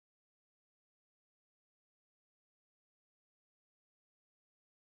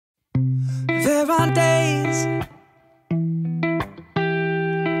There are days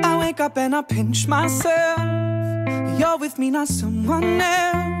I wake up and I pinch myself. You're with me, not someone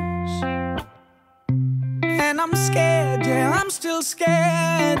else. And I'm scared, yeah, I'm still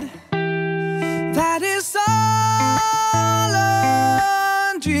scared. That is all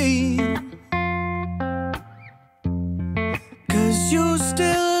a dream. 'Cause you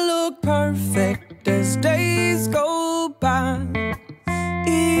still look perfect as days go by.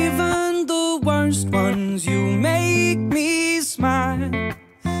 Even the worst ones, you make me smile.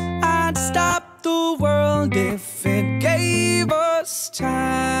 I'd stop the world if it gave us time.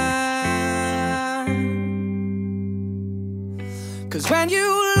 'Cause when you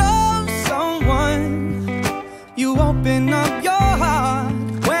love someone, you open up your heart.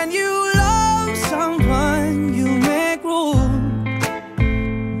 When you love someone, you make room.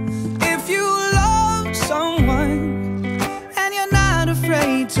 If you love someone and you're not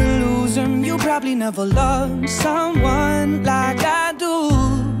afraid to lose them, you probably never loved someone like I do.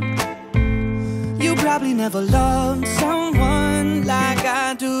 You probably never loved someone like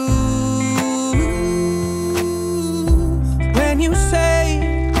I do. When you say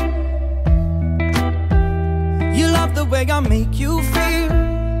you love the way I make you feel,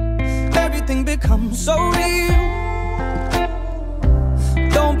 everything becomes so real.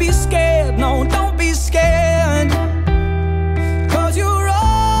 Don't be scared, no, don't be scared. 'Cause you're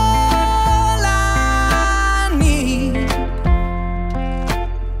all I need.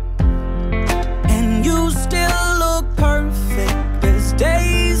 And you still look perfect as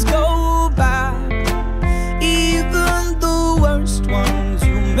days go by. Even the worst ones,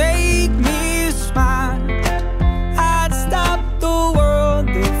 you make me smile. I'd stop the world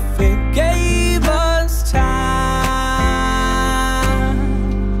if it gave us time.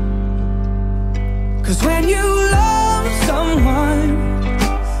 'Cause when you love someone,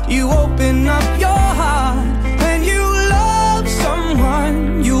 you open up your heart. When you love someone,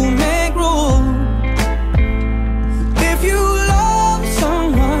 you make room. If you love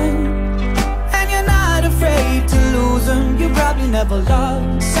someone and you're not afraid to lose them, you probably never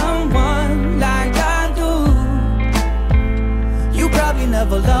loved someone like I do. You probably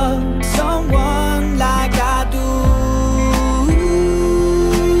never loved someone like I do.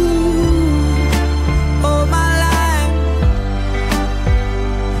 All my life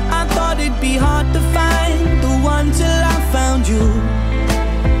I thought it'd be hard to find the one till I found you.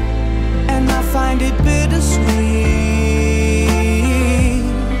 And I find it bittersweet.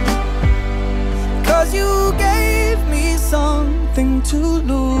 'Cause you gave me something to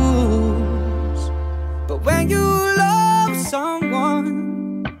lose. But when you love someone,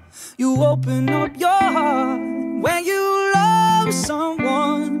 you open up your heart. When you love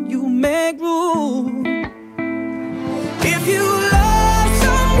someone, you make room.